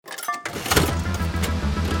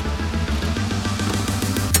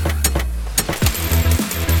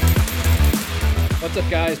What's up,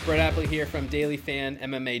 guys? Brett Appley here from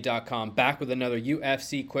DailyFanMMA.com, back with another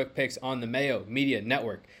UFC Quick Picks on the Mayo Media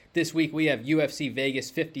Network. This week we have UFC Vegas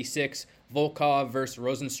 56, Volkov versus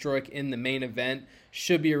Rozenstruik in the main event.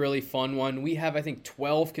 Should be a really fun one. We have, I think,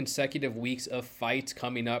 12 consecutive weeks of fights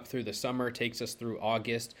coming up through the summer. It takes us through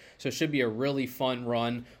August, so it should be a really fun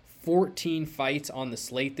run. 14 fights on the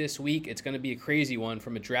slate this week. It's going to be a crazy one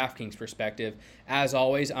from a DraftKings perspective. As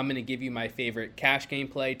always, I'm going to give you my favorite cash game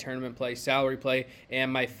play, tournament play, salary play,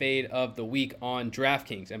 and my fade of the week on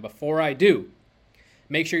DraftKings. And before I do,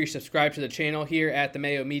 make sure you subscribe to the channel here at the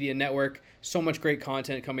Mayo Media Network. So much great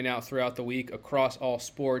content coming out throughout the week across all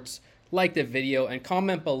sports. Like the video and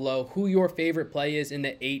comment below who your favorite play is in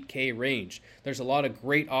the 8K range. There's a lot of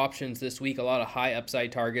great options this week, a lot of high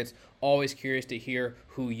upside targets. Always curious to hear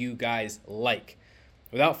who you guys like.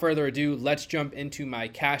 Without further ado, let's jump into my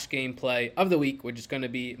cash game play of the week, which is going to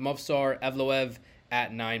be Movsar Evloev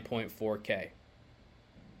at 9.4K.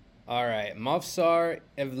 All right, Movsar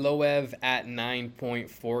Evloev at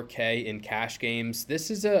 9.4K in cash games. This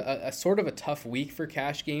is a sort of a tough week for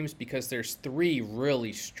cash games because there's three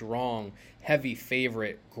really strong, heavy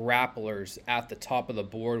favorite grapplers at the top of the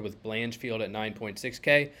board with Blanchfield at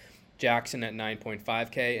 9.6K, Jackson at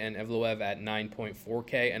 9.5K, and Evloev at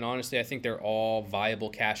 9.4K. And honestly, I think they're all viable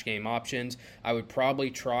cash game options. I would probably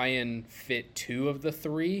try and fit two of the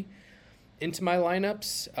three into my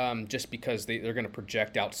lineups, just because they're going to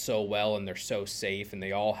project out so well and they're so safe and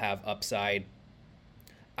they all have upside.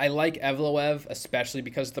 I like Evloev, especially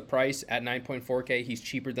because of the price at 9.4K. He's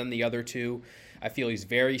cheaper than the other two. I feel he's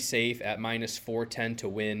very safe at minus 410 to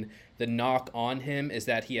win. The knock on him is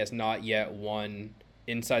that he has not yet won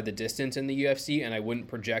inside the distance in the UFC, and I wouldn't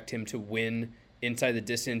project him to win inside the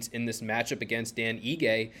distance in this matchup against Dan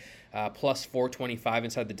Ige. Plus 425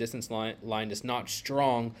 inside the distance line is not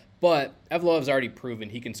strong, but Evloev's already proven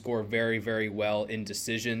he can score very, very well in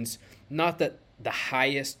decisions. Not that the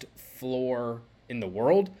highest floor in the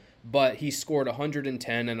world, but he scored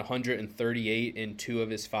 110 and 138 in two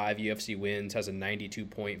of his 5 UFC wins, has a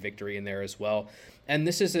 92-point victory in there as well. And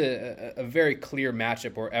this is a very clear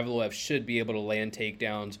matchup where Evloev should be able to land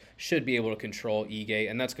takedowns, should be able to control Ige,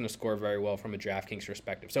 and that's going to score very well from a DraftKings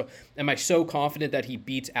perspective. So am I so confident that he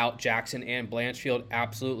beats out Jackson and Blanchfield?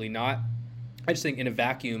 Absolutely not. I just think in a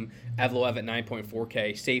vacuum, Evloev at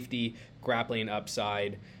 9.4K, safety, grappling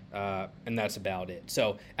upside, and that's about it.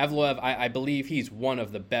 So Evloev, I believe he's one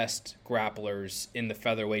of the best grapplers in the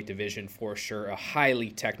featherweight division for sure. A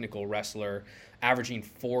highly technical wrestler, averaging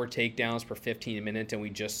 4 takedowns per 15 minutes, and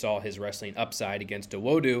we just saw his wrestling upside against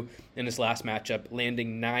Dawodu in his last matchup,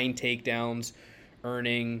 landing 9 takedowns,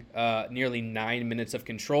 earning nearly 9 minutes of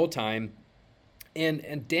control time.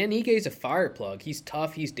 And Dan Ige is a fire plug. He's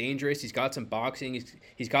tough, he's dangerous, he's got some boxing,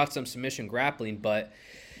 he's got some submission grappling, but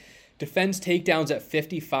defends takedowns at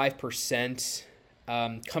 55%,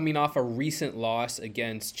 coming off a recent loss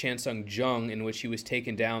against Chan Sung Jung, in which he was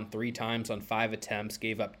taken down 3 times on 5 attempts,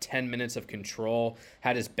 gave up 10 minutes of control,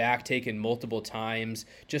 had his back taken multiple times,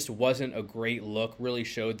 just wasn't a great look, really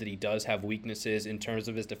showed that he does have weaknesses in terms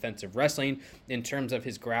of his defensive wrestling, in terms of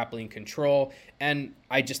his grappling control, and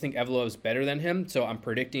I just think Evloev's better than him, so I'm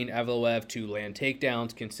predicting Evloev to land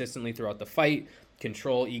takedowns consistently throughout the fight,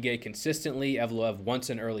 control Ige consistently. Evloev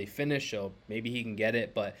wants an early finish, so maybe he can get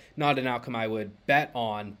it, but not an outcome I would bet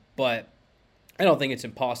on. But I don't think it's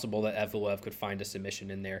impossible that Evloev could find a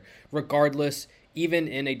submission in there. Regardless, even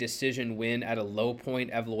in a decision win at a low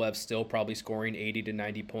point, Evloev's still probably scoring 80 to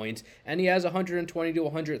 90 points, and he has 120 to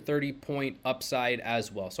 130 point upside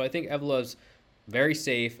as well. So I think Evloev's very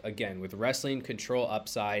safe, again, with wrestling control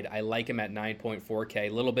upside. I like him at 9.4K, a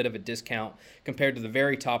little bit of a discount compared to the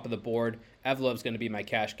very top of the board. Evloev's going to be my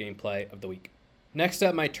cash game play of the week. Next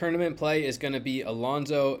up, my tournament play is going to be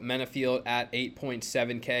Alonzo Menifield at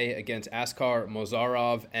 8.7K against Askar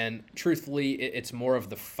Mozharov, and truthfully, it's more of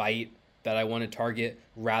the fight that I want to target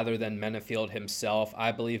rather than Menifield himself.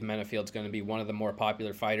 I believe Menifield's going to be one of the more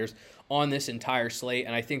popular fighters on this entire slate,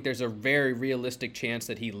 and I think there's a very realistic chance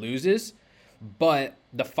that he loses. But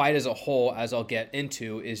the fight as a whole, as I'll get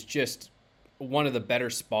into, is just one of the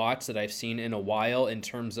better spots that I've seen in a while in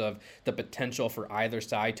terms of the potential for either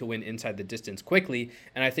side to win inside the distance quickly.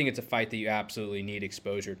 And I think it's a fight that you absolutely need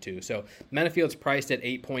exposure to. So Menifield's priced at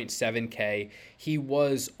 8.7K. He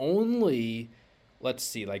was only, let's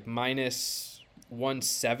see, like minus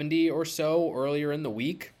 170 or so earlier in the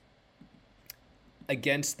week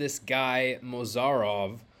against this guy,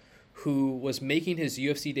 Mozharov, who was making his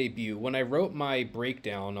UFC debut. When I wrote my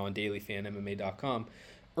breakdown on dailyfanmma.com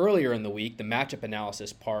earlier in the week, the matchup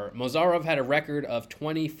analysis part, Mozharov had a record of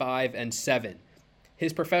 25-7.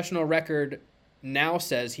 His professional record now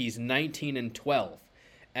says he's 19-12.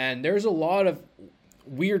 And there's a lot of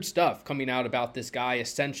weird stuff coming out about this guy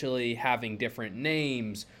essentially having different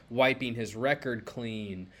names, wiping his record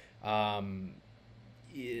clean,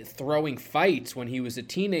 throwing fights when he was a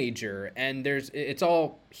teenager, and it's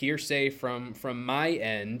all hearsay from my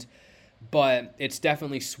end, but it's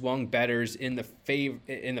definitely swung bettors in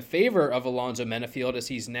the favor of Alonzo Menifield, as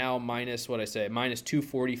he's now minus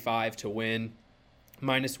 245 to win,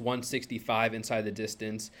 minus 165 inside the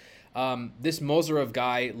distance. This Mozarov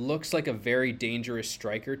guy looks like a very dangerous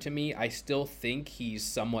striker to me. I still think he's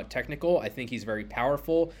somewhat technical. I think he's very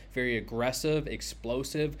powerful, very aggressive,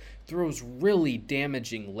 explosive, throws really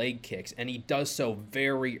damaging leg kicks, and he does so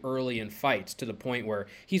very early in fights to the point where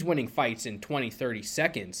he's winning fights in 20, 30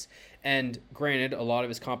 seconds. And granted, a lot of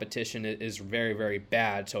his competition is very, very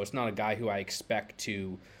bad, so it's not a guy who I expect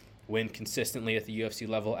to win consistently at the UFC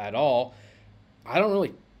level at all. I don't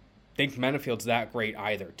really think Menifield's that great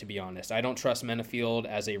either, to be honest. I don't trust Menifield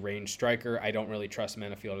as a range striker. I don't really trust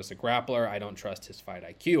Menifield as a grappler. I don't trust his fight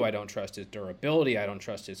IQ. I don't trust his durability. I don't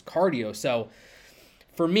trust his cardio. So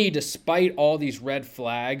for me, despite all these red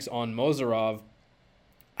flags on Mozarov,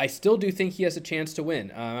 I still do think he has a chance to win.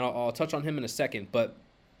 And I'll touch on him in a second, but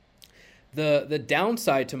the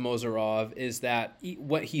downside to Mozarov is that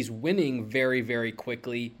he's winning very, very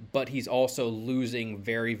quickly, but he's also losing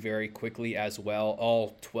very, very quickly as well.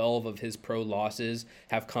 All 12 of his pro losses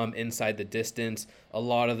have come inside the distance. A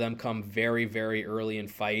lot of them come very, very early in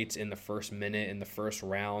fights, in the first minute, in the first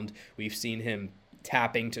round. We've seen him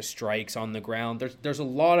tapping to strikes on the ground. There's a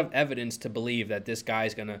lot of evidence to believe that this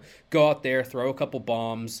guy's going to go out there, throw a couple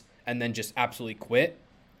bombs, and then just absolutely quit.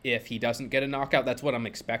 If he doesn't get a knockout, that's what I'm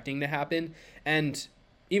expecting to happen. And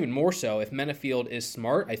even more so, if Menifield is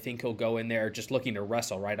smart, I think he'll go in there just looking to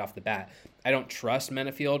wrestle right off the bat. I don't trust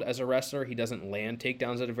Menifield as a wrestler. He doesn't land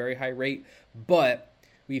takedowns at a very high rate, but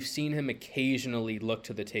we've seen him occasionally look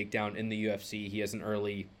to the takedown in the UFC. He has an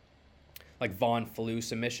early, Von Flue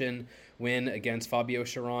submission win against Fabio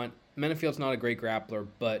Cherant. Menifield's not a great grappler,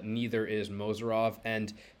 but neither is Mozarov.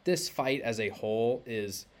 And this fight as a whole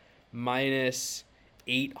is minus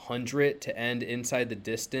 800 to end inside the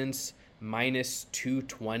distance, minus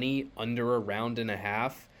 220 under a round and a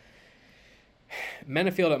half.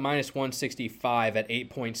 Menifield at minus 165 at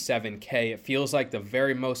 8.7K. It feels like the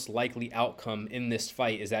very most likely outcome in this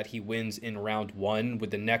fight is that he wins in round 1, with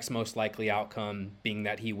the next most likely outcome being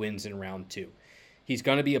that he wins in round 2. He's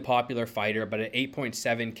going to be a popular fighter, but at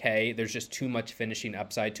 8.7K, there's just too much finishing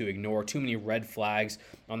upside to ignore, too many red flags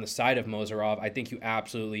on the side of Mozarov. I think you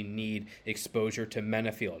absolutely need exposure to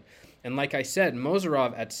Menifield. And like I said,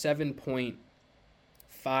 Mozarov at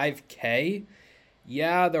 7.5K,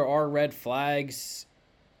 yeah, there are red flags.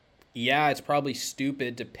 Yeah, it's probably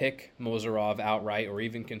stupid to pick Mozarov outright or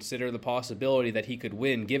even consider the possibility that he could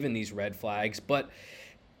win given these red flags, but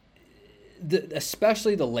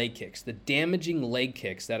especially the leg kicks, the damaging leg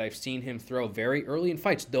kicks that I've seen him throw very early in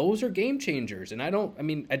fights, those are game changers. And I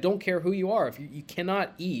don't care who you are. If you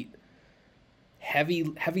cannot eat heavy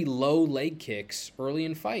low leg kicks early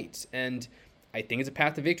in fights. And I think it's a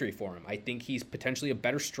path to victory for him. I think he's potentially a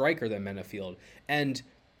better striker than Menifield. And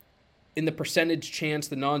in the percentage chance,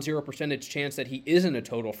 the non-zero percentage chance that he isn't a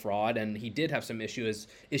total fraud, and he did have some issues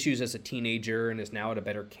as a teenager and is now at a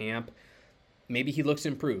better camp, maybe he looks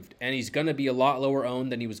improved, and he's going to be a lot lower owned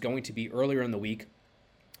than he was going to be earlier in the week.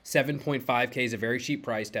 7.5K is a very cheap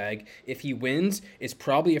price tag. If he wins, it's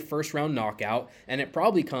probably a first-round knockout, and it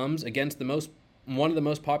probably comes against one of the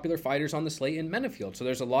most popular fighters on the slate in Menifield. So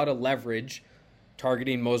there's a lot of leverage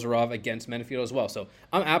targeting Mozarov against Menifield as well. So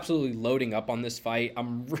I'm absolutely loading up on this fight.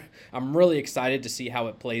 I'm really excited to see how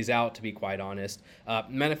it plays out, to be quite honest.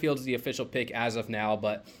 Menifield's the official pick as of now,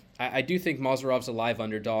 but I do think Mozarov's a live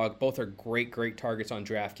underdog. Both are great targets on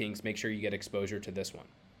DraftKings. Make sure you get exposure to this one.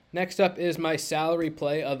 Next up is my salary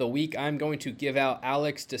play of the week. I'm going to give out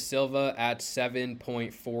Alex Da Silva at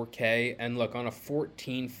 7.4K. And look, on a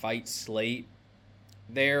 14-fight slate,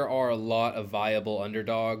 there are a lot of viable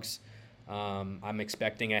underdogs. I'm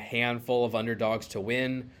expecting a handful of underdogs to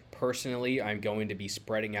win. Personally, I'm going to be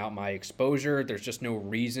spreading out my exposure. There's just no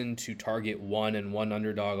reason to target one and one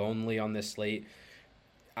underdog only on this slate.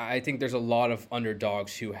 I think there's a lot of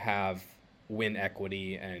underdogs who have win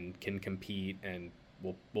equity and can compete and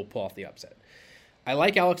will pull off the upset. I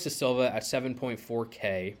like Alex Da Silva at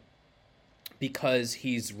 7.4K because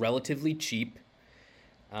he's relatively cheap.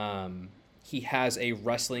 He has a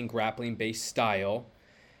wrestling, grappling-based style,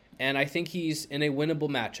 and I think he's in a winnable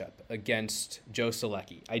matchup against Joe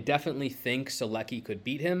Solecki. I definitely think Solecki could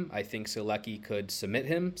beat him. I think Solecki could submit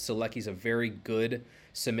him. Solecki's a very good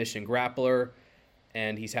submission grappler.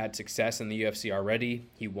 and he's had success in the UFC already.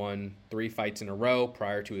 He won 3 fights in a row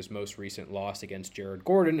prior to his most recent loss against Jared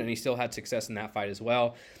Gordon, and he still had success in that fight as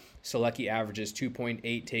well. Selecki averages 2.8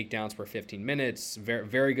 takedowns per 15 minutes, very,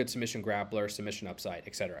 very good submission grappler, submission upside,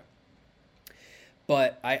 etc.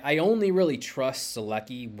 But I only really trust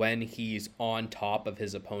Selecki when he's on top of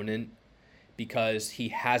his opponent, because he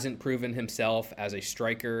hasn't proven himself as a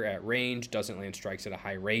striker at range, doesn't land strikes at a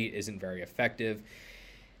high rate, isn't very effective.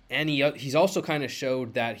 And he's also kind of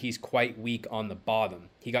showed that he's quite weak on the bottom.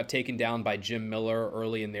 He got taken down by Jim Miller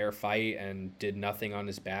early in their fight and did nothing on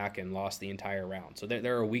his back and lost the entire round. So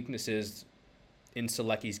there are weaknesses in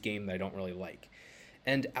Selecki's game that I don't really like.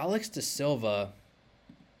 And Alex Da Silva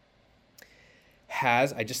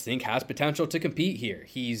has potential to compete here.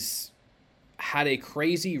 He's had a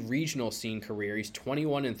crazy regional scene career. He's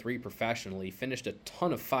 21-3 professionally, finished a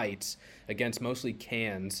ton of fights against mostly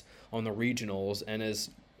cans on the regionals, and has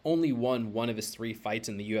only won 1 of his 3 fights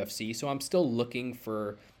in the UFC. So I'm still looking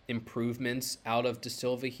for improvements out of Da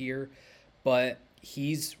Silva here, but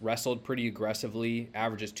he's wrestled pretty aggressively,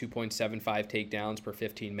 averages 2.75 takedowns per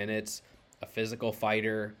 15 minutes, a physical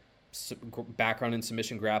fighter, background in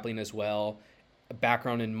submission grappling as well, a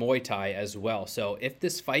background in Muay Thai as well. So if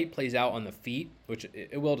this fight plays out on the feet, which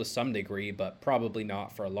it will to some degree, but probably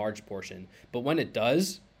not for a large portion, but when it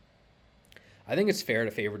does, I think it's fair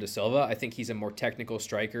to favor Da Silva. I think he's a more technical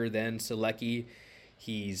striker than Selecki.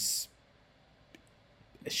 He's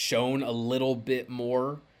shown a little bit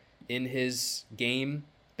more in his game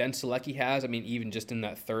than Selecki has. I mean, even just in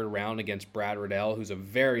that 3rd round against Brad Riddell, who's a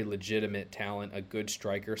very legitimate talent, a good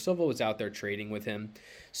striker. Silva was out there trading with him.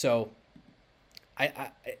 So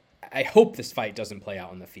I hope this fight doesn't play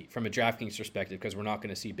out on the feet from a DraftKings perspective, because we're not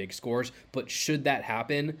going to see big scores. But should that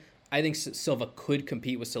happen, I think Silva could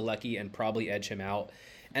compete with Selecki and probably edge him out.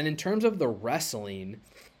 And in terms of the wrestling,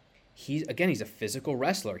 he's a physical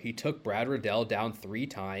wrestler. He took Brad Riddell down 3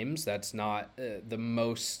 times. That's not the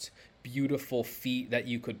most beautiful feat that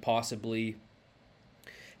you could possibly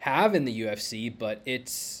have in the UFC, but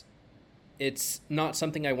it's not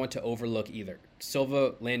something I want to overlook either.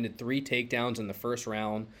 Silva landed 3 takedowns in the first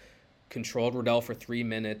round, controlled Riddell for 3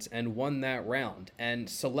 minutes, and won that round. And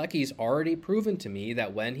Selecki's already proven to me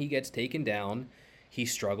that when he gets taken down, he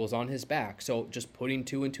struggles on his back. So just putting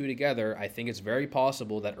 2 and 2 together, I think it's very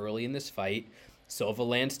possible that early in this fight, Silva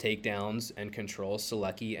lands takedowns and controls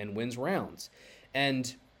Selecki and wins rounds.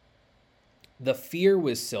 And the fear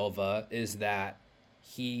with Silva is that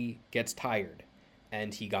he gets tired.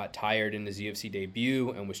 And he got tired in his UFC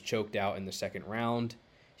debut and was choked out in the 2nd round.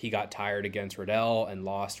 He got tired against Riddell and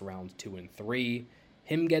lost rounds 2 and 3.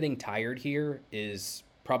 Him getting tired here is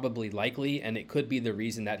probably likely, and it could be the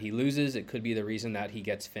reason that he loses. It could be the reason that he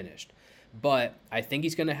gets finished. But I think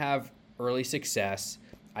he's going to have early success.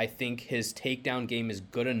 I think his takedown game is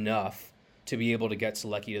good enough to be able to get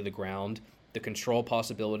Selecki to the ground. The control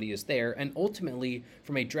possibility is there. And ultimately,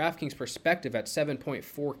 from a DraftKings perspective at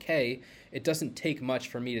 7.4K, it doesn't take much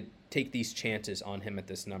for me to take these chances on him at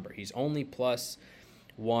this number. He's only plus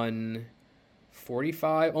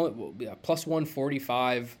 145, plus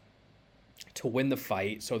 145 to win the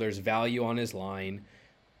fight. So there's value on his line.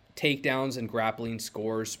 Takedowns and grappling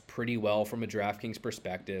scores pretty well from a DraftKings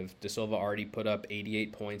perspective. Da Silva already put up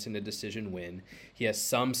 88 points in a decision win. He has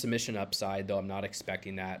some submission upside, though I'm not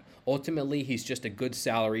expecting that. Ultimately, he's just a good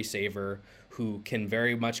salary saver who can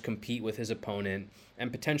very much compete with his opponent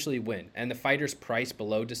and potentially win. And the fighter's price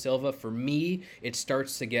below Da Silva, for me, it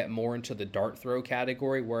starts to get more into the dart throw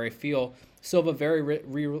category, where I feel Silva very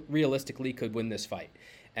realistically could win this fight.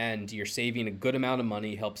 And you're saving a good amount of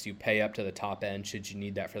money, helps you pay up to the top end should you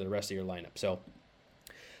need that for the rest of your lineup. So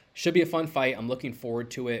should be a fun fight. I'm looking forward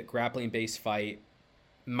to it. Grappling-based fight.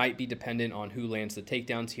 Might be dependent on who lands the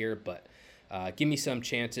takedowns here, but give me some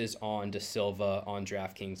chances on Da Silva on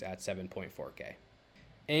DraftKings at 7.4K.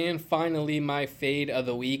 And finally, my fade of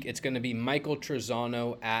the week, it's going to be Michael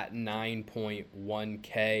Trizano at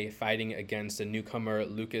 9.1K, fighting against the newcomer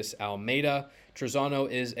Lucas Almeida. Trizano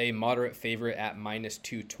is a moderate favorite at minus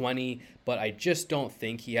 220, but I just don't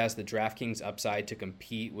think he has the DraftKings upside to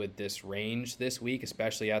compete with this range this week,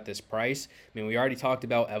 especially at this price. I mean, we already talked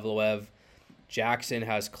about Evloev. Jackson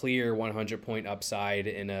has clear 100-point upside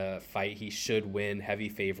in a fight he should win, heavy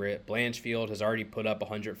favorite. Blanchfield has already put up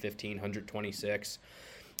 115, 126.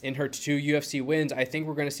 In her 2 UFC wins, I think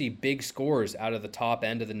we're going to see big scores out of the top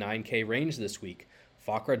end of the 9K range this week.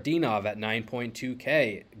 Fakhretdinov at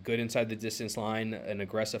 9.2K, good inside the distance line, an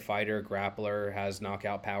aggressive fighter, grappler, has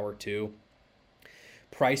knockout power too.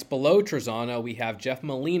 Price below Trizano, we have Jeff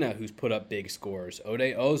Molina, who's put up big scores.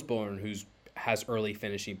 Ode Osborne, who's has early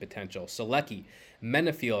finishing potential. Selecki,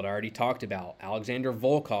 Menafield, I already talked about. Alexander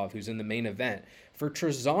Volkov, who's in the main event. For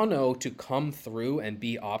Trizano to come through and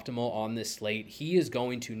be optimal on this slate, he is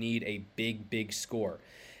going to need a big score.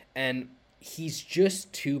 And he's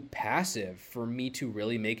just too passive for me to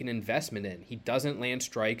really make an investment in. He doesn't land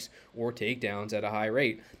strikes or takedowns at a high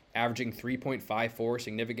rate, averaging 3.54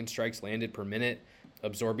 significant strikes landed per minute,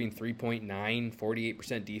 absorbing 3.9,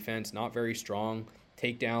 48% defense, not very strong.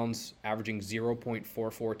 Takedowns, averaging 0.44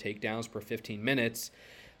 takedowns per 15 minutes.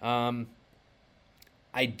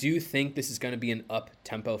 I do think this is going to be an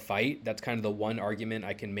up-tempo fight. That's kind of the one argument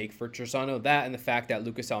I can make for Trizano. That and the fact that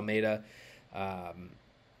Lucas Almeida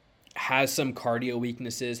has some cardio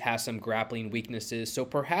weaknesses, has some grappling weaknesses. So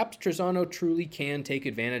perhaps Trizano truly can take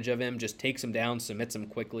advantage of him, just takes him down, submits him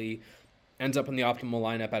quickly, ends up in the optimal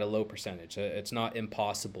lineup at a low percentage. It's not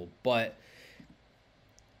impossible, but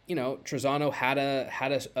you know, Trizano had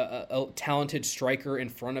a talented striker in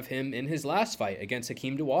front of him in his last fight against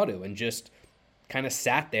Hakeem Dawodu and just kind of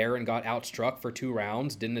sat there and got outstruck for 2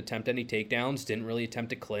 rounds, didn't attempt any takedowns, didn't really attempt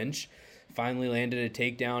to clinch, finally landed a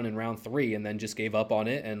takedown in round 3 and then just gave up on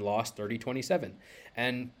it and lost 30-27.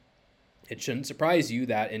 And it shouldn't surprise you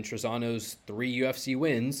that in Trizano's 3 UFC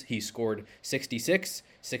wins, he scored 66,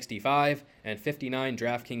 65, and 59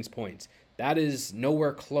 DraftKings points. That is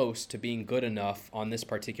nowhere close to being good enough on this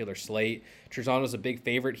particular slate. Trizano's a big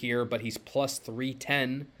favorite here, but he's plus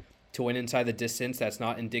 310 to win inside the distance. That's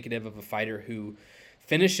not indicative of a fighter who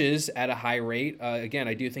finishes at a high rate. Again,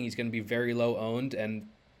 I do think he's going to be very low owned, and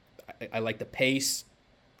I like the pace,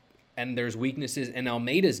 and there's weaknesses in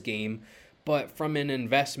Almeida's game. But from an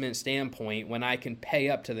investment standpoint, when I can pay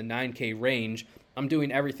up to the 9K range, I'm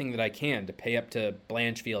doing everything that I can to pay up to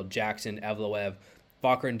Blanchfield, Jackson, Evloev,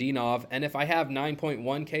 Fakhretdinov, and if I have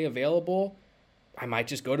 9.1K available, I might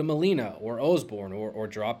just go to Molina or Osborne or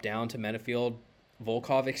drop down to Menafield,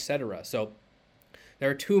 Volkov, etc. So there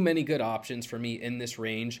are too many good options for me in this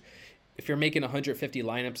range. If you're making 150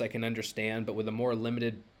 lineups, I can understand, but with a more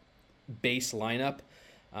limited base lineup,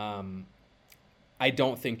 I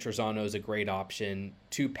don't think Trizano is a great option.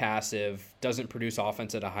 Too passive, doesn't produce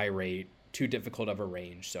offense at a high rate, too difficult of a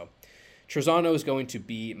range. So Trizano is going to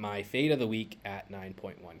be my fade of the week at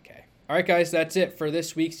 9.1K. All right, guys, that's it for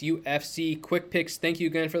this week's UFC Quick Picks. Thank you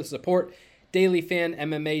again for the support.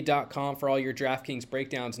 DailyFanMMA.com for all your DraftKings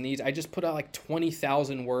breakdowns needs. I just put out like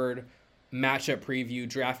 20,000 word matchup preview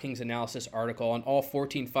DraftKings analysis article on all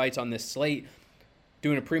 14 fights on this slate.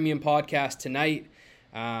 Doing a premium podcast tonight.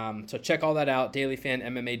 So check all that out,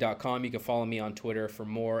 dailyfanmma.com. You can follow me on Twitter for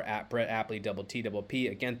more at Brett Apley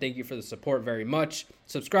 _TPP. Again, thank you for the support very much.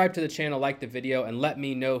 Subscribe to the channel, like the video, and let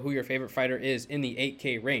me know who your favorite fighter is in the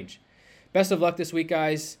 8K range. Best of luck this week,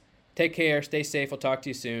 guys. Take care. Stay safe. We'll talk to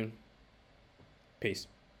you soon. Peace.